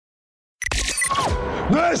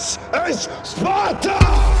This is Sparta!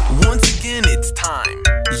 Once again, it's time.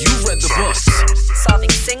 You read the books. Solving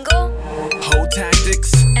single, Hoe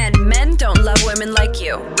tactics. and men don't love women like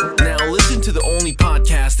you. Now listen to the only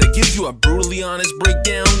podcast that gives you a brutally honest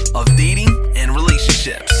breakdown of dating and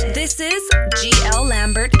relationships. This is GL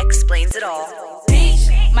Lambert Explains It All.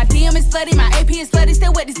 Bitch, my DM is slutty, my AP is slutty,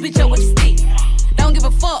 still wet this bitch up with the stick. Don't give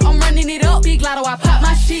a fuck, I'm running it up, big lotto, I pop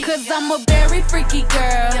my shit. Cause I'm a very freaky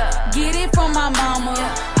girl, get it from my mama.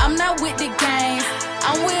 I'm not with the games,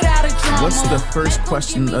 I'm without a drama. What's the first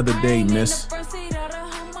question of the day, miss?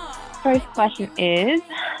 First question is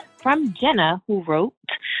from Jenna, who wrote,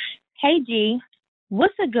 "Hey G,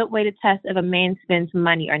 what's a good way to test if a man spends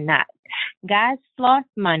money or not? Guys floss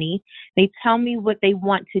money. They tell me what they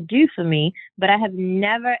want to do for me, but I have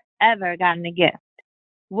never, ever gotten a gift.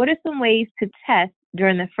 What are some ways to test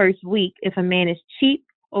during the first week if a man is cheap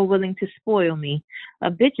or willing to spoil me? A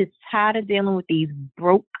bitch is tired of dealing with these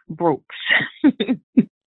brokes."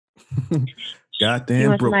 Goddamn You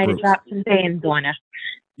want broke. somebody to drop some bands on her.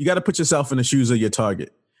 You got to put yourself in the shoes of your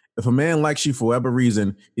target. If a man likes you for whatever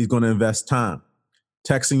reason, he's going to invest time,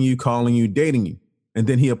 texting you, calling you, dating you, and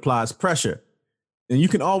then he applies pressure. And you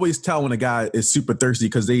can always tell when a guy is super thirsty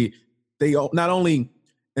because they not only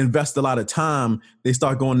invest a lot of time, they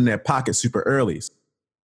start going in their pocket super early.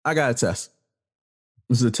 I got a test.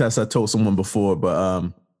 This is a test I told someone before,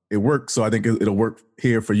 but it worked, so I think it'll work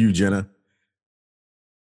here for you, Jenna.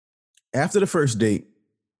 After the first date,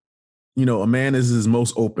 you know, a man is his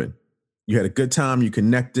most open. You had a good time, you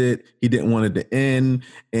connected, he didn't want it to end,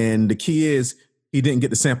 and the key is he didn't get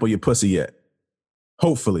to sample your pussy yet.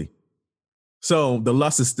 Hopefully. So the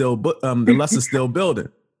lust is still building.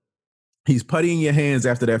 He's puttying your hands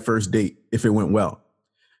after that first date if it went well.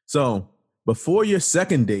 So before your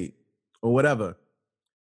second date or whatever,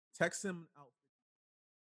 text him